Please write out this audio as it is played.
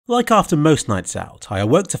Like after most nights out, I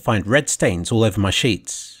awoke to find red stains all over my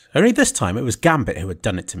sheets. Only this time it was Gambit who had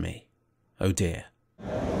done it to me. Oh dear.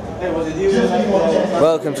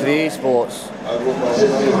 Welcome to the esports.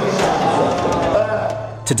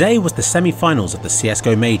 Today was the semi-finals of the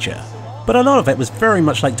CSGO Major, but a lot of it was very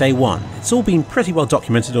much like day one. It's all been pretty well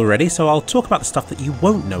documented already, so I'll talk about the stuff that you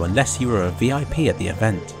won't know unless you were a VIP at the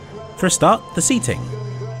event. For a start, the seating.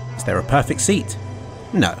 Is there a perfect seat?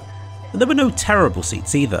 No. And there were no terrible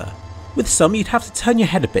seats either. With some you'd have to turn your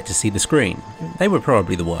head a bit to see the screen. They were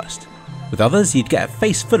probably the worst. With others you'd get a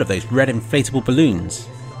face full of those red inflatable balloons.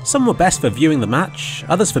 Some were best for viewing the match,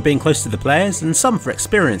 others for being close to the players, and some for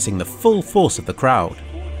experiencing the full force of the crowd.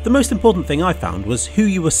 The most important thing I found was who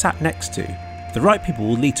you were sat next to. The right people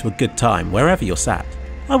will lead to a good time wherever you're sat.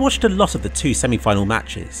 I watched a lot of the two semi-final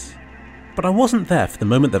matches, but I wasn't there for the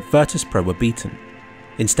moment that Virtus.pro were beaten.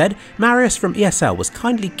 Instead, Marius from ESL was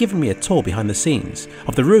kindly giving me a tour behind the scenes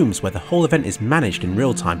of the rooms where the whole event is managed in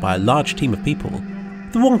real time by a large team of people.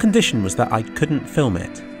 The one condition was that I couldn't film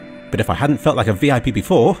it. But if I hadn't felt like a VIP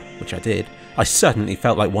before, which I did, I certainly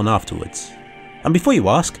felt like one afterwards. And before you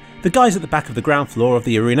ask, the guys at the back of the ground floor of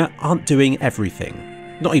the arena aren't doing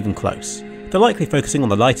everything. Not even close. They're likely focusing on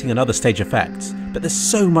the lighting and other stage effects, but there's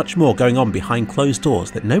so much more going on behind closed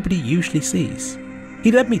doors that nobody usually sees.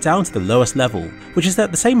 He led me down to the lowest level, which is at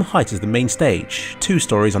the same height as the main stage, 2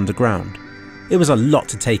 stories underground. It was a lot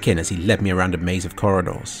to take in as he led me around a maze of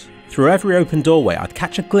corridors. Through every open doorway I'd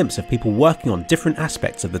catch a glimpse of people working on different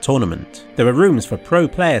aspects of the tournament. There were rooms for pro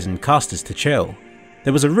players and casters to chill.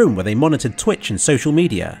 There was a room where they monitored Twitch and social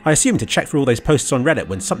media, I assume to check through all those posts on Reddit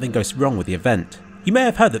when something goes wrong with the event. You may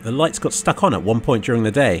have heard that the lights got stuck on at one point during the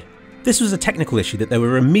day. This was a technical issue that they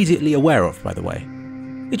were immediately aware of, by the way.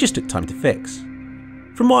 It just took time to fix.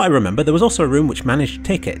 From what I remember, there was also a room which managed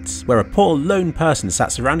tickets, where a poor lone person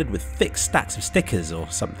sat surrounded with thick stacks of stickers or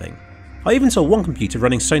something. I even saw one computer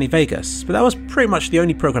running Sony Vegas, but that was pretty much the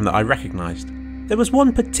only program that I recognised. There was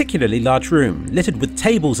one particularly large room, littered with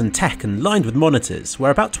tables and tech and lined with monitors,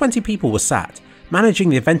 where about 20 people were sat, managing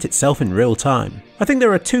the event itself in real time. I think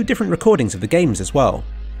there are 2 different recordings of the games as well.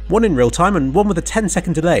 One in real time and one with a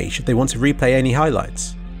 10-second delay should they want to replay any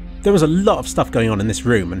highlights. There was a lot of stuff going on in this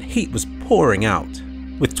room and heat was pouring out.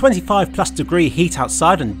 With 25+ degree heat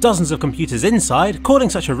outside and dozens of computers inside, calling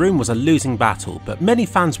such a room was a losing battle, but many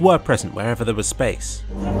fans were present wherever there was space.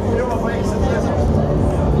 A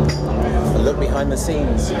look behind the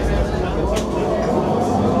scenes.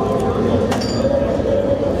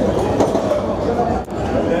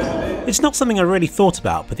 It's not something I really thought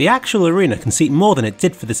about, but the actual arena can seat more than it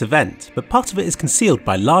did for this event, but part of it is concealed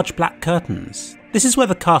by large black curtains. This is where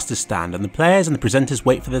the casters stand and the players and the presenters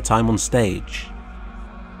wait for their time on stage.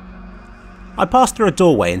 I passed through a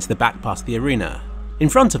doorway into the back part of the arena. In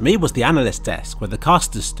front of me was the analyst desk where the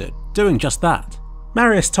casters stood, doing just that.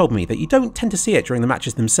 Marius told me that you don't tend to see it during the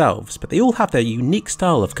matches themselves, but they all have their unique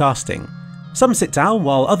style of casting. Some sit down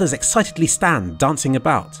while others excitedly stand, dancing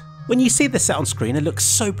about. When you see this set on screen it looks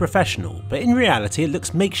so professional, but in reality it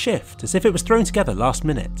looks makeshift, as if it was thrown together last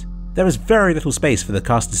minute. There was very little space for the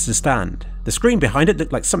casters to stand. The screen behind it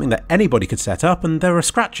looked like something that anybody could set up, and there were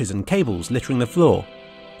scratches and cables littering the floor.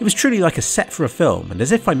 It was truly like a set for a film, and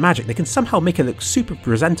as if by magic they can somehow make it look super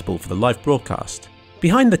presentable for the live broadcast.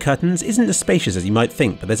 Behind the curtains isn't as spacious as you might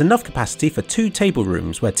think, but there's enough capacity for 2 table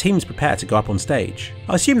rooms where teams prepare to go up on stage.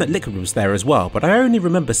 I assume that Liquid was there as well, but I only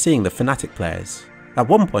remember seeing the Fnatic players. At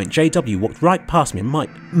one point JW walked right past me and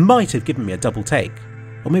might have given me a double take.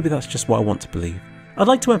 Or maybe that's just what I want to believe. I'd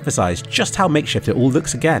like to emphasise just how makeshift it all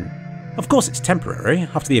looks again. Of course it's temporary,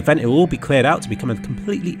 after the event it will all be cleared out to become a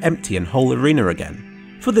completely empty and whole arena again.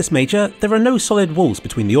 For this major, there are no solid walls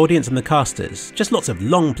between the audience and the casters, just lots of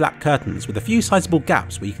long black curtains with a few sizable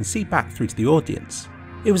gaps where you can see back through to the audience.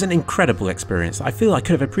 It was an incredible experience that I feel I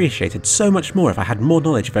could have appreciated so much more if I had more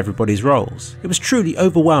knowledge of everybody's roles. It was truly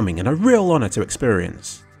overwhelming and a real honour to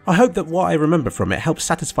experience. I hope that what I remember from it helps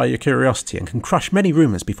satisfy your curiosity and can crush many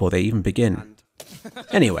rumours before they even begin.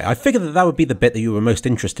 Anyway, I figured that would be the bit that you were most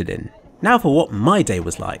interested in. Now for what my day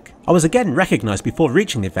was like. I was again recognised before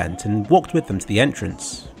reaching the event and walked with them to the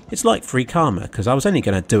entrance. It's like free karma, because I was only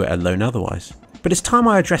going to do it alone otherwise. But it's time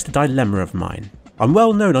I addressed a dilemma of mine. I'm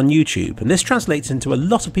well known on YouTube, and this translates into a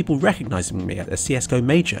lot of people recognising me at a CSGO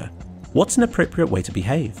Major. What's an appropriate way to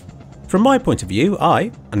behave? From my point of view,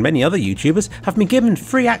 I, and many other YouTubers, have been given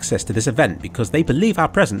free access to this event because they believe our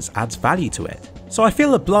presence adds value to it. So I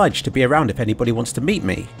feel obliged to be around if anybody wants to meet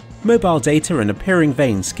me. Mobile data and appearing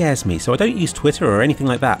vain scares me, so I don't use Twitter or anything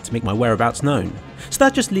like that to make my whereabouts known. So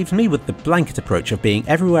that just leaves me with the blanket approach of being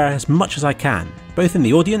everywhere as much as I can, both in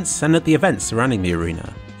the audience and at the events surrounding the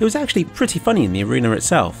arena. It was actually pretty funny in the arena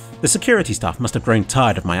itself. The security staff must have grown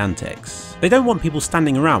tired of my antics. They don't want people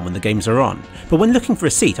standing around when the games are on, but when looking for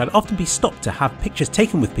a seat I'd often be stopped to have pictures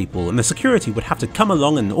taken with people, and the security would have to come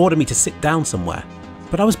along and order me to sit down somewhere.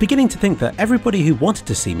 But I was beginning to think that everybody who wanted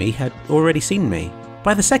to see me had already seen me.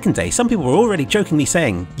 By the second day, some people were already jokingly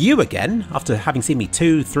saying, "You again?" after having seen me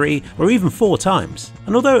 2, 3, or even 4 times.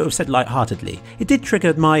 And although it was said lightheartedly, it did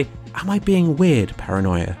trigger my "am I being weird"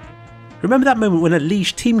 paranoia. Remember that moment when a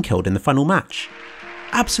Liège team killed in the final match?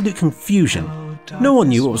 Absolute confusion. No one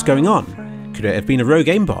knew what was going on. Could it have been a rogue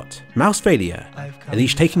aimbot? Mouse failure? A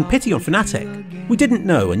Liège taking pity on Fnatic? We didn't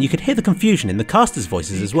know, and you could hear the confusion in the casters'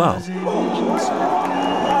 voices as well. I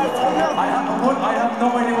have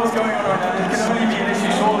no idea what's going on right now. It can only be an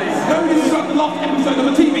issue, surely. No, this is like the last episode of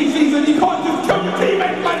a TV season. You can't just kill your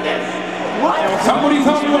teammates like this. What? Somebody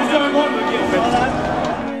tell me what's going on.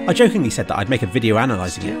 I jokingly said that I'd make a video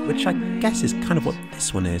analysing it, which I guess is kind of what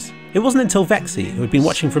this one is. It wasn't until Vexy, who had been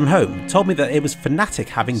watching from home, told me that it was Fnatic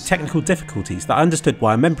having technical difficulties that I understood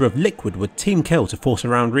why a member of Liquid would team kill to force a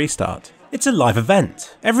round restart. It's a live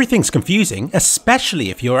event. Everything's confusing, especially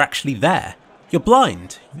if you're actually there. You're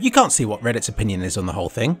blind. You can't see what Reddit's opinion is on the whole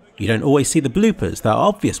thing. You don't always see the bloopers that are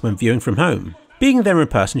obvious when viewing from home. Being there in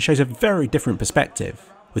person shows a very different perspective.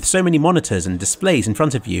 With so many monitors and displays in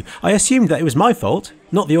front of you, I assumed that it was my fault,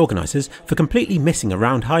 not the organisers, for completely missing a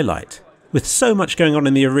round highlight. With so much going on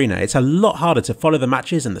in the arena, it's a lot harder to follow the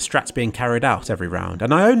matches and the strats being carried out every round,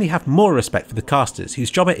 and I only have more respect for the casters, whose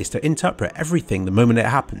job it is to interpret everything the moment it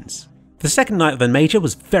happens. The second night of the major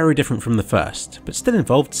was very different from the first, but still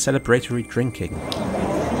involved celebratory drinking.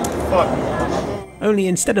 Only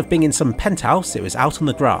instead of being in some penthouse, it was out on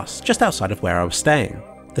the grass, just outside of where I was staying.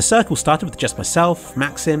 The circle started with just myself,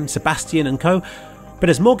 Maxim, Sebastian and co, but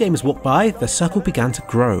as more gamers walked by, the circle began to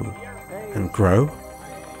grow, and grow,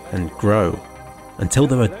 and grow, until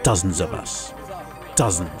there were dozens of us.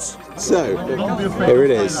 Dozens. So, here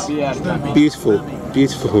it is. Beautiful,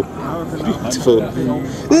 beautiful, beautiful.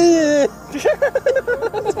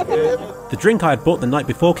 The drink I had bought the night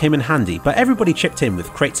before came in handy, but everybody chipped in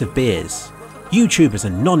with crates of beers. YouTubers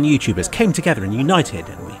and non-YouTubers came together and united,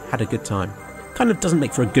 and we had a good time. Kind of doesn't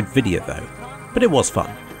make for a good video though, but it was fun.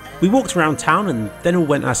 We walked around town and then all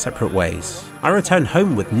went our separate ways. I returned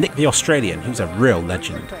home with Nick the Australian, who's a real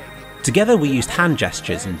legend. Together we used hand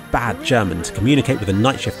gestures and bad German to communicate with a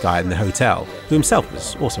night shift guy in the hotel, who himself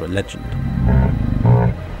was also a legend.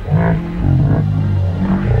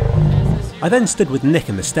 I then stood with Nick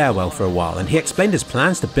in the stairwell for a while, and he explained his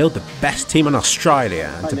plans to build the best team in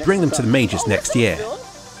Australia and to bring them to the majors next year.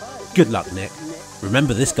 Good luck, Nick.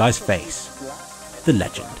 Remember this guy's face. The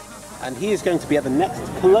legend. And he is going to be at the next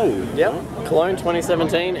Cologne. Yep, Cologne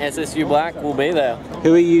 2017, SSU Black will be there.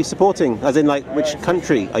 Who are you supporting? As in, like, which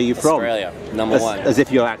country are you from? Australia, number one. As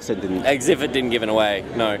if your accent didn't... As if it didn't give it away,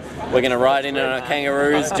 no. We're going to ride in on our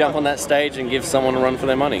kangaroos, jump on that stage and give someone a run for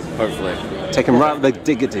their money, hopefully. Take him right with the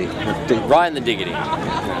diggity. Right in the diggity.